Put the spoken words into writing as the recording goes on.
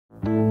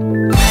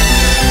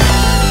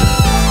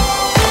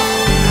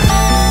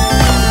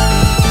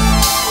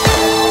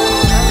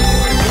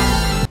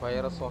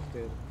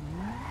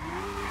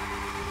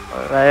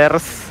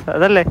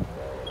അതല്ലേ?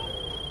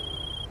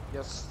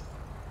 Yes.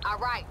 All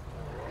right.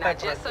 Now,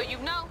 just so you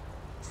know,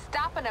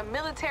 stopping a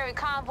military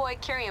convoy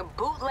carrying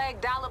bootleg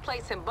dollar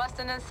plates and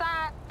busting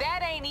inside, that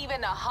ain't even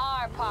the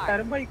hard part.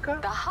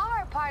 The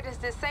hard part is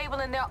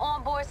disabling their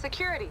onboard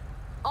security.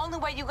 Only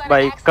way you gonna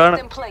access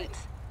them plates.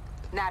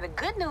 Now, the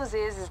good news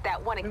is that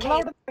when it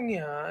came...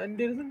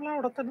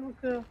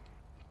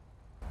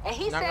 And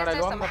he says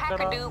there's some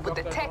hacker dude with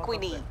the tech we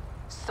need.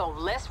 So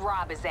let's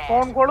rob his ass.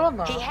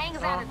 He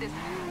hangs out at this...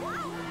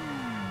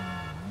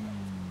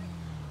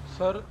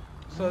 Sir,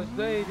 search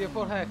the area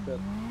for hacker.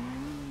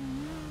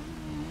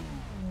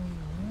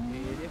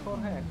 Area for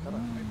hacker.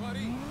 Hey,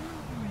 buddy.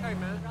 Hey,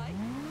 man.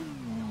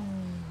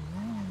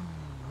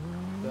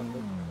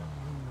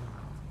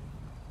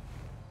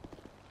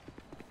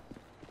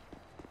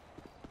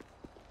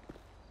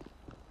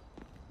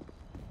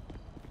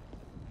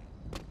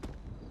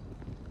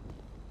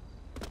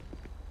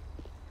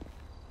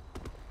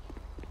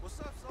 What's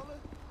up, Sola?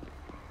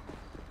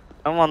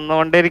 ഞാൻ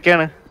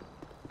വന്നുകൊണ്ടിരിക്കാണ്.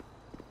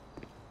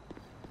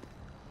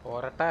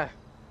 പോരട്ടെ.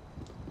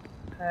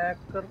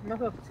 ഹാക്കറിനെ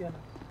search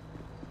ചെയ്യണം.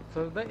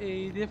 Search the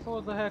area for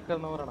the hacker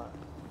എന്ന് പറയണ.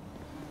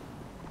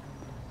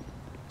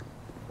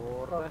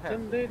 For the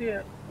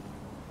hacker.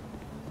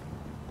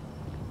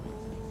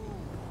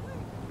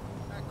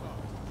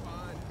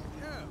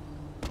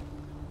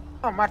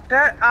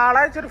 മറ്റേ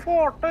ആളയച്ചൊരു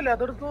photo ഇല്ല,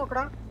 അതെടുത്ത്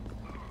നോക്കടാ.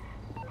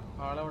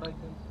 ആളെവിടെ?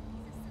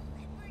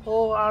 ഓ,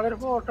 ആളൊരു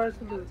ഫോട്ടോ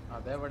അയച്ചിട്ടുണ്ട്.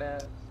 അതെവിടെ?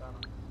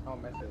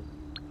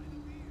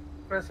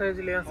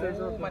 മെസ്സേജില്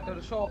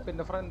മറ്റൊരു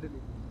ഷോപ്പിന്റെ ഫ്രണ്ടില്.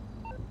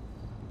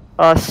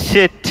 Oh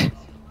shit.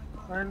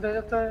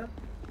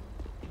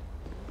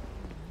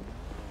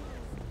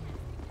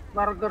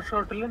 ബർഗർ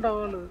ഷോട്ടിൽ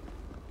ഉണ്ടാവുള്ളൂ.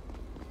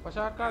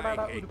 പക്ഷെ ആ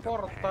കടയുടെ ഒരു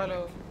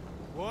പുറത്താലോ?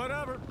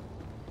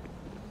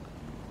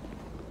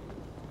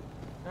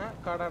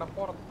 കടയുടെ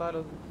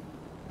പുറത്താലോ?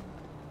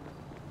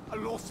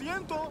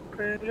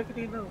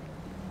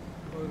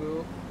 ഒരു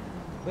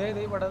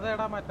ഇവിടെ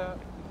തേടാ മറ്റേ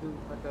ഇത്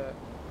മറ്റേ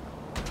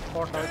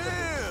ഫോട്ടോ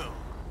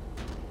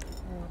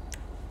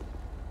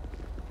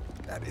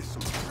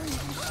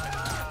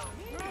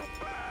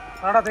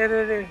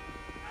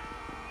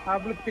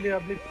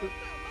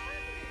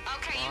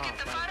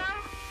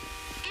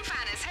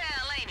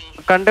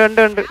കണ്ട് കണ്ട്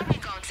കണ്ട്.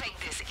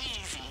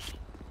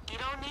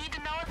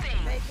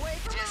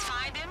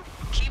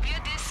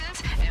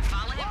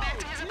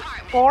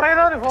 ഫോളോ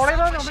ചെയ്തോന്ന്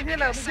ഒന്നും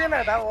ചെയ്യല്ല, ഒന്നും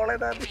ചെയ്യല്ല. ഫോളോ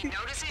ചെയ്താൽ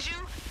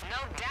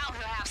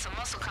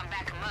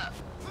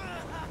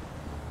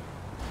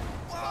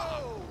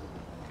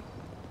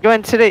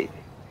മനസ്സിലായി.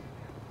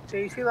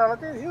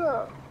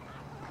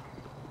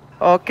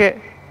 ഓക്കെ,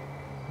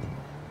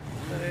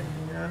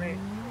 ഞാനേ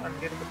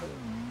വണ്ടി എടുത്തിട്ട്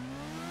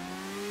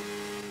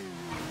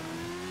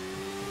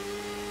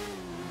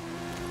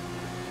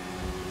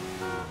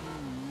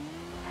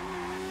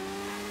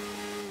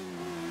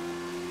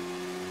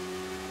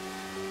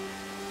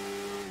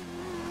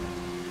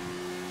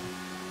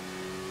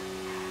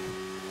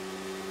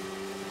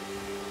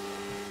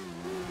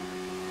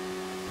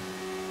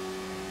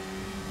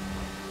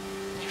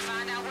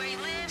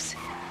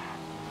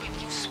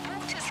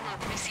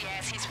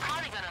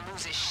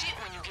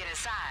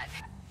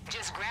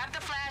Just grab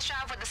the flash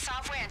drive with the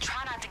software and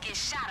try not to get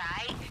shot,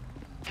 alright?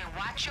 And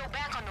watch your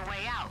back on the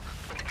way out.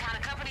 With the kind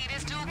of company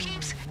this dude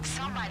keeps,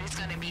 somebody's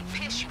gonna be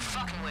pissed you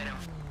fucking with him.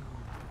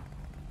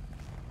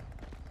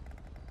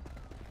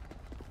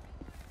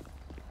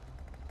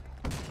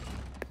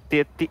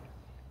 എത്തി.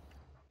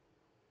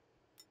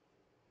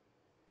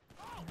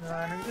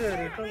 ഞാനും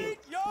കേറിയിട്ടുള്ളൂ.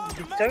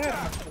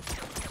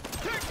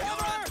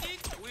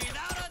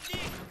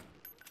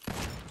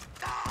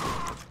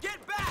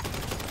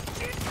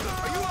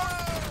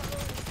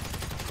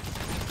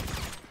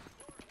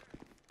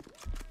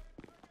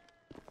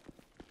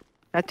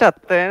 ഞാൻ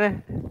ചത്തേനെ.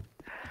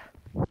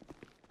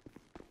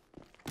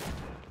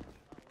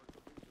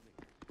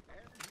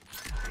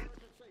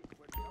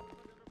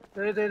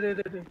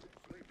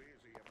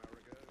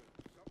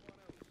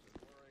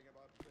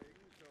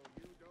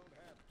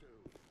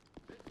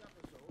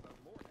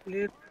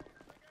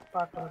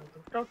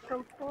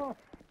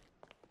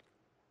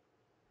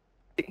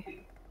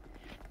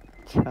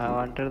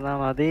 ചാവാണ്ടിരുന്നാ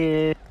മതി.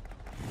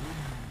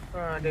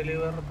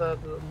 Deliver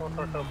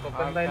Photoshop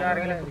അപ്പൊ എന്തായാലും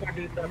ആരെങ്കിലും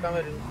കടിയിട്ടാക്കാൻ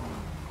വരും.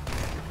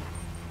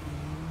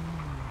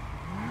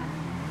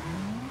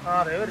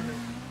 അതേ വരുന്നു.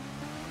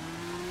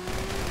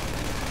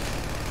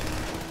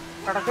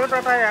 കടക്ക്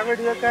വിട്ടോട്ടാ, ഞാൻ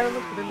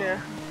വെടിവെക്കാനൊന്നും കിട്ടില്ല.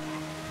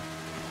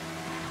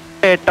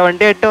 8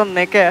 വണ്ടി 8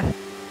 ഒന്നേക്കാ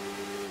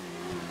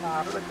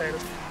 6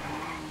 കിട്ടായിരുന്നു.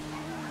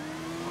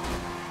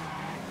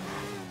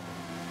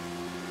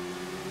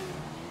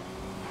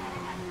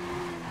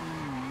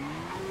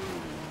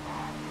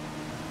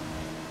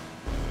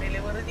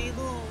 ഡെലിവർ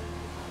ചെയ്തു.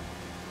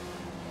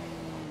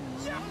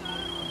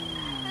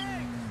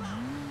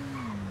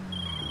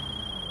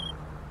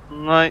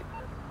 നന്നായി.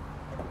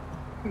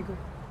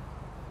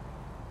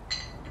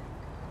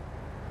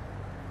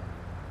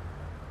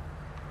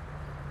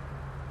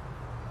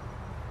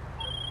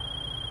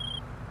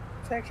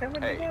 Hey,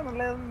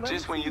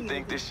 just when you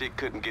think this shit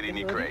couldn't get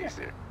any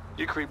crazier,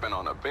 You creeping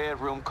on a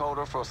bedroom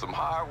coder for some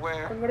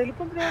hardware?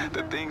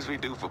 The things we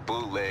do for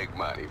bootleg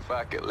money.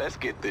 Fuck it, let's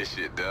get this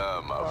shit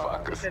done,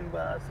 motherfuckers.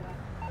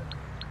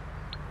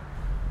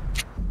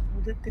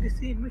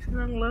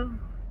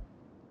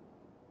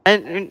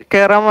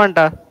 കേറാൻ വേണ്ട.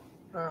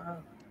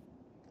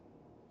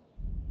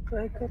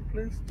 Tracker,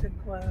 please check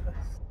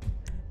virus.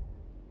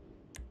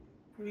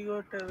 We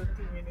got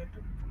everything we need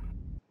to.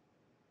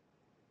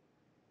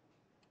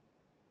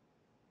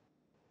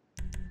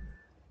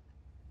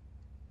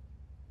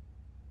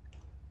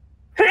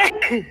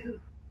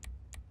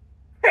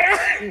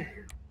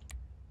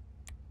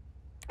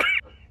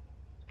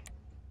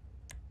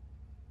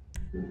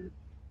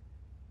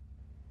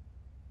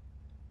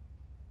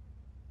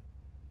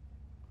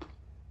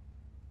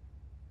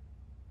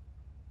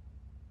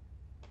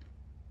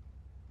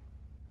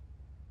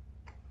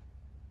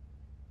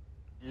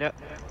 ഇല്ല.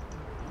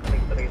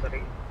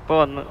 ഇപ്പൊ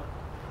വന്നു.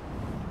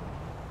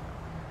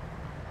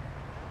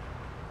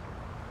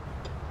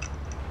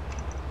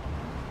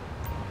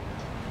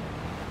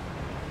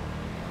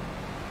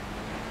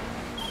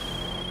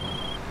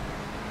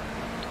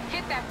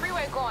 Hit that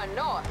freeway going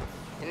north.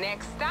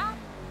 Next stop,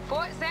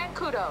 Fort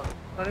Zancudo.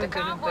 The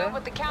convoy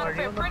with the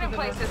counterfeit printing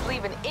place is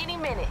leaving any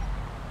minute.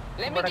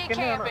 Let me get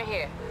camp in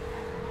here.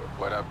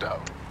 What up,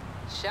 though?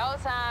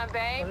 Showtime,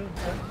 babe.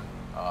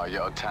 Oh,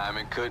 your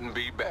timing couldn't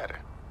be better.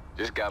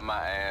 Just got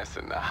my ass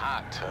in the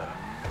hot tub.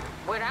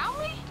 Without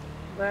me?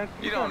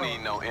 You don't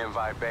need no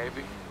invite,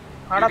 baby.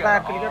 You Ada got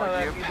back, an you got a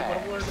all-year back.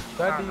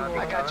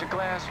 pass. I got your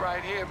glass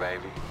right here,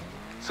 baby.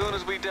 Soon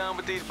as we done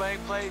with these bank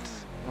plates,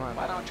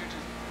 why don't you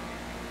just...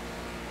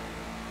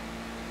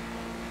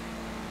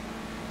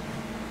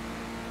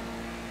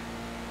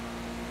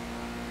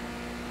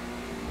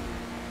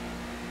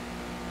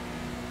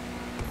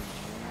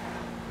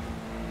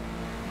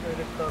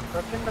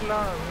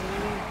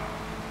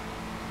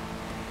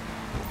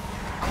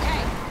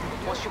 Okay,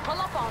 once you pull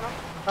up on them,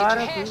 get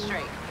your head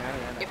straight.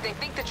 If they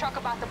think the truck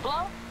about to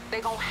blow, they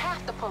gonna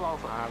have to pull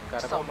over.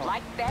 So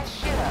light that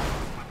shit up.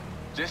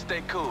 Just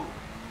stay cool.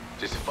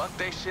 Just fuck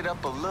that shit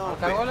up a little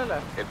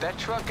bit. If that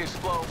truck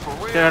explodes for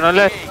real, Yeah, no, you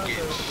let- ain't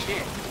getting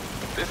shit.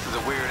 This is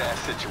a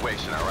weird-ass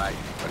situation, all right?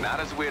 But not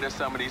as weird as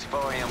some of these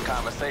 4 a.m.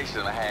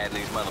 conversations I had in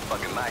these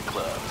motherfucking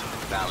nightclubs.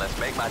 Now let's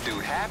make my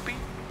dude happy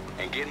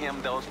and get him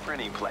those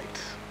printing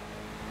plates.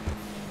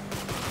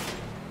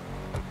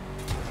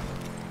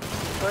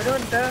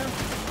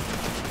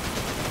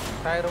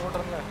 Tyre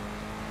പൊട്ടറില്ല.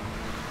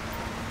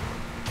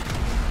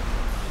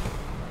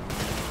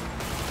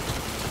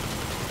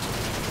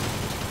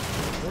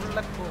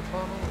 Bullet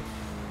പ്രൂഫാണ്.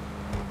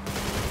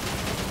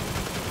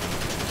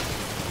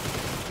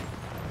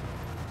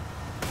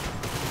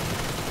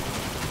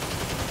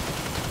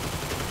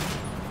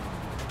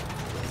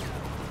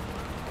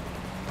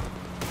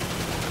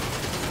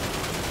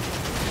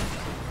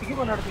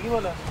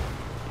 പോലെ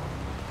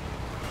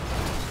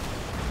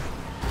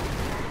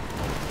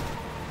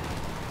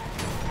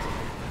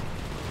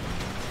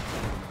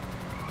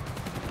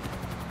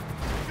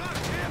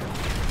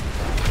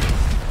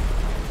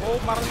ഓ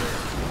മറന്നു.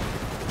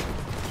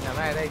 ഞാൻ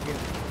നേരായിരിക്കും.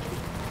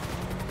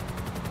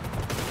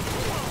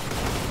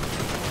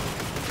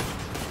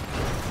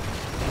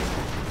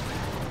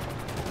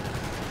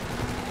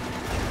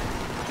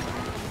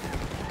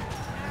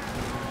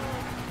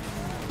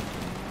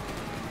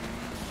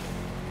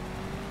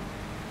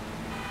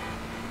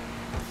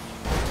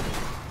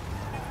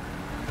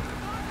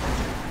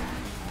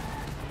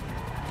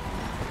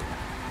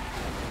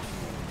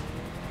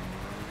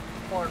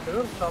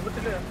 നിർത്താൻ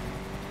പറ്റില്ല.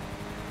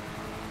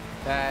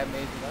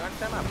 Damage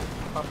കാണിച്ചാണ്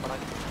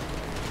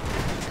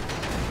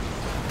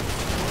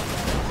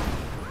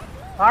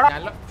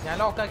ഞാൻ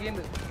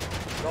ലോക്കാക്കിണ്ട്.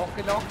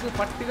 Lock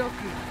പട്ടി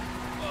lock.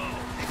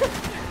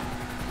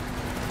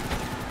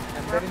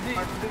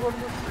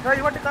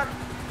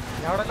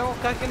 ഞാൻ അവിടെ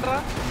ലോക്കാക്കിണ്ടാ.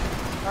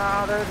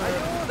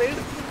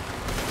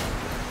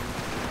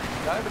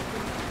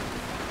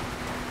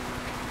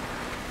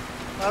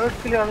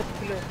 അതെടുത്തില്ല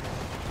അതെടുത്തില്ല.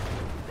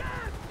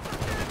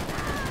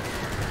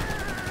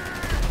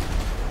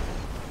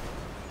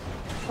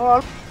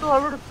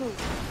 ആളെടുത്തു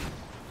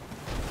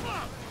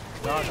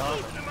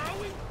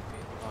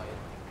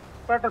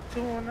പെട്ടച്ചു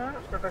മോനെ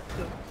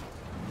പെട്ടച്ചു.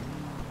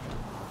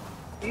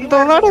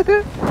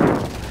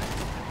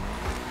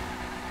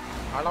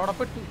 ആളവിടെ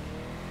പെട്ടു.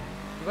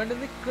 ഇവണ്ട്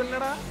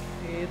നിക്കല്ലടാ.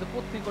 ഏത്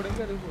പൊത്തിക്കൊടയും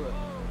കയറി പോവാ.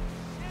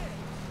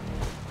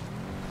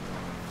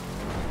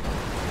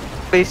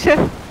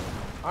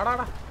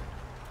 ആടാടാ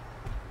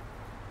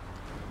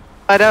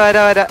വരാ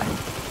വരാ വരാ.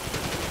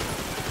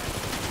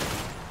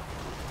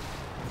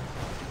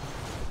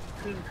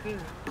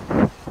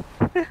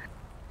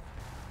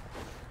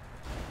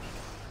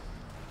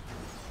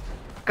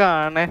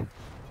 കാണേ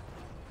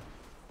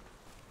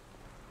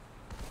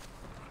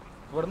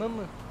ഇവിടെ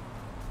നിന്ന്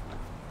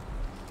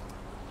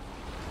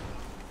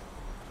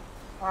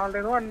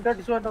ആളുടെ വണ്ടി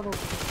അടിച്ചു വേണ്ട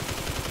നോക്കി.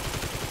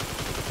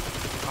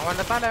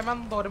 അവന്റെ തലേമ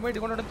എന്തോരം മേടി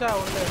കൊണ്ടിട്ട്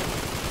ചാവണല്ലേ.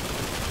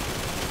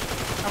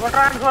 അപ്പൊ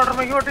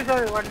ട്രാൻസ്പോർട്ടറിലേക്ക് പൊട്ടിച്ചോ.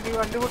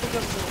 വണ്ടി പൊട്ടിച്ചു.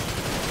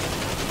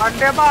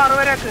 വണ്ടിയെ ബാറ്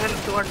വരെ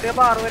ഹെൽത്ത്. വണ്ടിയെ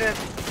ബാറ് വരെ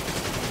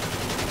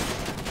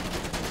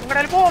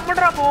നിങ്ങളുടെ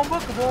ബോംബുണ്ടാ ബോംബ്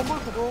വെക്ക് ബോംബ്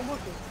വെക്ക് ബോംബ്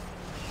വെക്ക്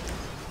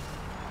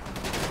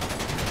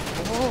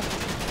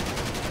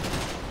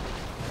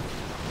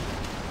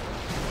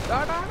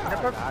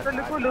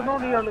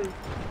കൊല്ലുന്നോണ്ട് ഇയാള്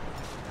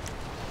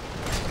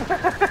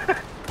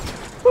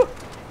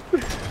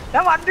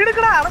ഞാൻ വണ്ടി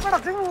എടുക്കണ ആളെ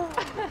പടച്ചു പോവും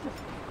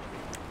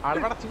ആള്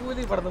പടച്ചു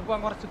പോലും ഇവിടെ നിന്ന്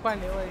പോവാൻ കുറച്ച്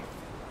പണിയായി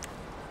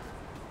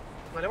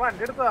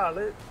വണ്ടി എടുത്ത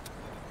ആള്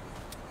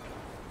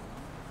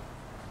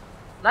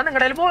ഞാൻ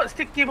നിങ്ങളുടെ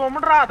സ്റ്റിക്കി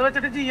ബോംബുണ്ടാ അത്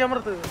വെച്ചിട്ട് ചെയ്യാൻ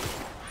മറുത്ത്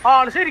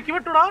ആള് ശരിക്കും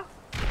വിട്ടുടാ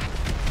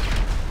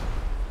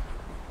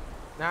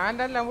ഞാൻ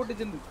എന്റെ എല്ലാം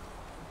പൊട്ടിച്ചിട്ടുണ്ട്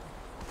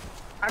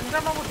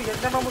 5 പൊട്ടിക്ക്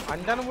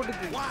 5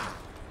 പൊട്ടിച്ച്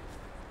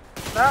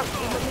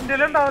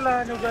ഇന്ത്യയിൽ ഉണ്ടാവില്ല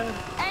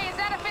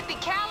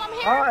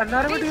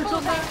എന്നാലും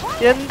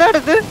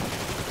എന്താണിത്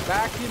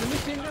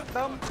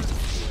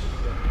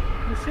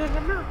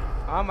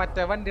ആ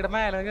മറ്റേ വണ്ടിയുടെ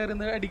മേലെ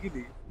കയറുന്ന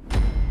അടിക്കില്ലേ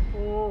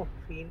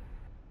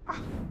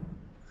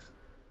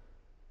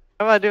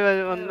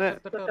ഒന്ന്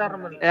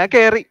ഞാൻ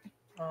കേറി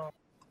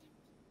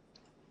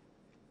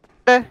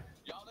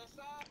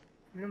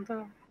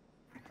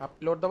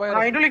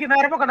അതിന്റെ ഉള്ളിക്ക്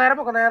നേരെ പോക്ക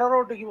നേരെ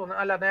റോട്ടിലേക്ക് പോകുന്നു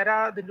അല്ല നേരെ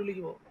അതിന്റെ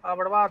ഉള്ളിക്ക് പോകും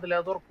അവിടെ വാതില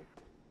അത് തുറക്കും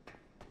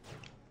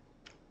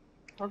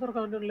അത്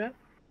തുറക്കാൻ പറ്റില്ലേ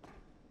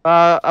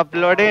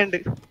അപ്ലോഡ് ചെയ്യണ്ട്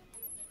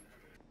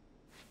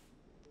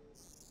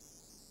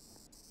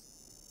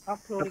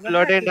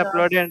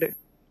അപ്ലോഡ് ചെയ്യണ്ട്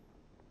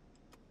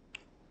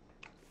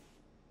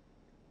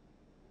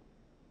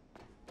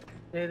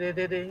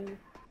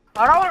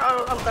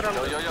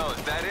Yo,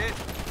 is that it?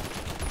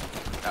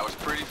 That was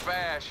pretty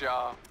fast,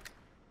 y'all.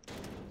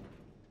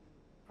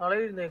 ആളെ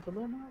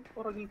എഴുന്നേക്കുന്നു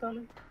പുറകിലത്തെ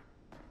ആള്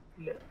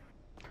ഇല്ല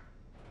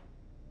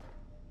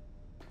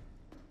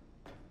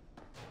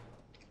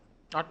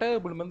ആ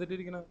ടേബിൾ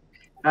വന്നിട്ടിരിക്കണ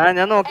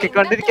ഞാൻ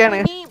നോക്കിക്കൊണ്ടിരിക്കാണ്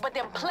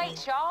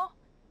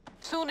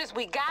Soon as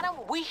we got him,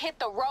 we hit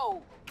the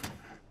road.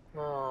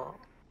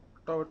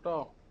 വിട്ടോ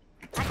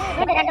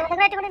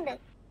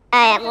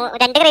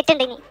രണ്ട് ക്രേറ്റ്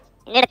ഉണ്ട് ഇനി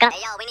എടുക്കണം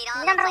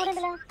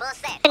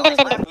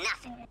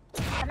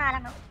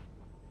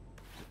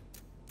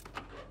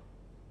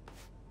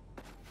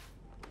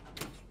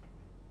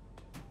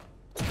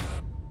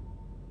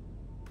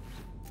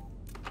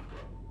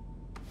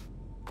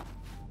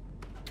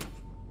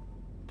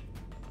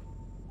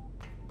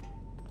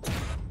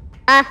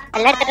ആ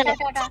എല്ലാം എടുത്തിട്ടുണ്ട്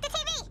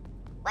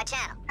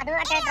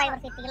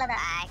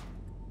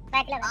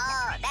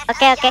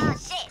okay okay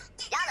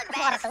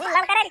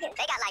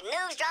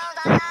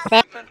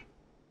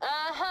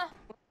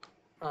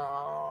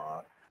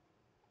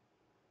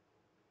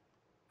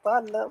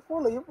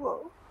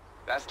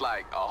That's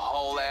like a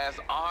whole ass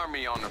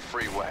army on the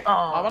freeway.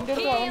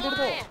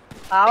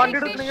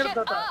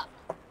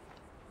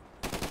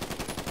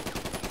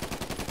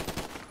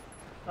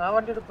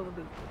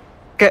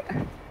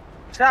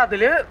 പക്ഷെ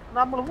അതില്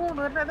നമ്മള്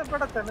 3 തന്നെ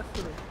പെടത്തന്നെ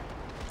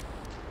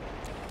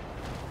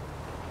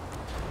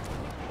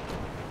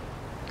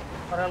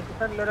ഒരാൾക്ക്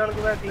ഫ്രണ്ടിൽ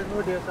ഒരാൾക്ക് ബാക്കിൽ നിന്ന്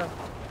വെടിവെക്കാം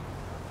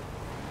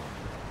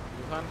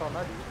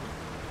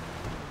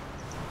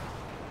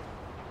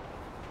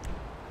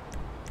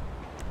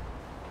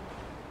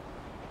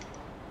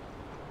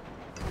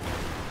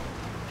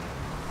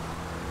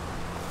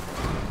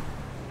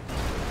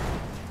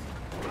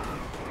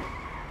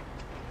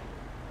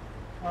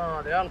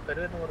അതെ ആൾക്കാര്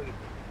തന്നെ പറയും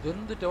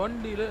എന്തിട്ട്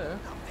വണ്ടിയില്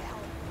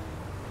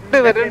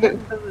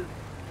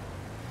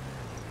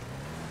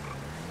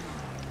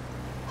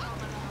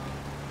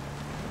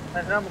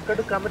നമുക്ക്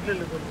എടുക്കാൻ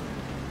പറ്റില്ലല്ലോ ഇതൊന്നും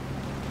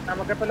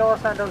നമുക്കിപ്പോ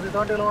ലോസ് ആൻഡോസിന്റെ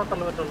വണ്ടികൾ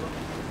മാത്രമേ പറ്റുള്ളൂ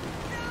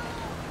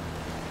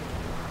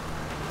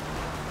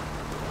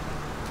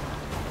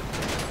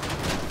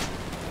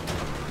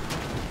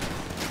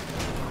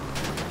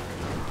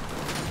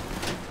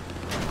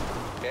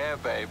Yeah,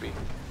 baby.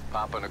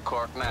 Popping a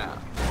cork now.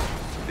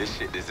 This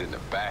shit is in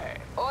the bag.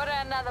 Order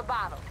another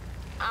bottle.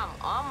 I'm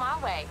on my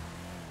way.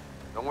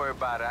 Don't worry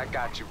about it. I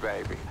got you,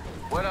 baby.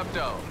 What up,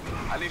 though?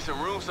 I need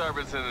some room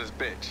service in this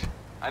bitch.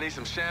 I need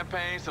some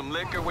champagne, some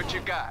liquor. What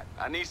you got?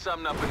 I need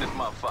something up in this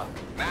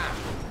motherfucker. Now.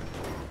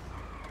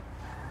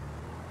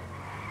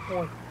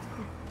 Oh.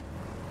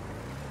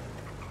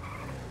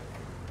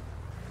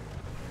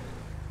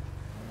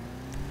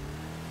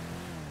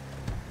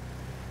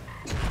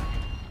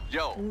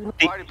 Yo,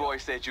 party boy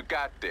said you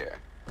got there.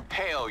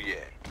 Hell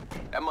yeah.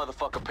 That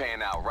motherfucker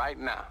paying out right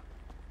now.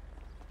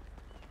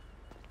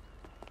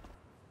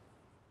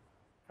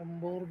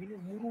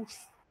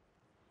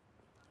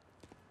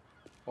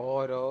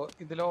 ഓരോ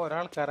ഇതില് ഓരോ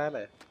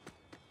ആൾക്കാരല്ലേ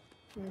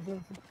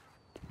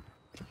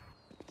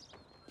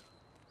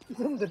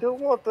എന്നിട്ട്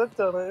മൊത്തം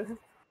വെച്ചാണ്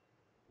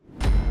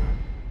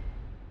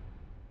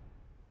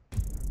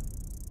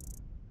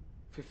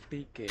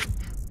 $50K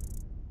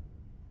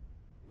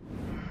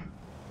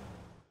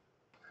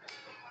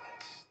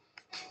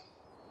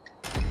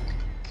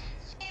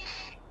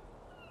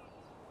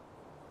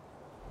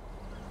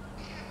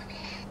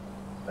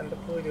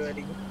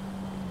പരിപാടിക്ക്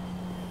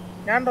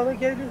ഞാൻ ഉണ്ടോ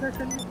നോക്കിയാൽ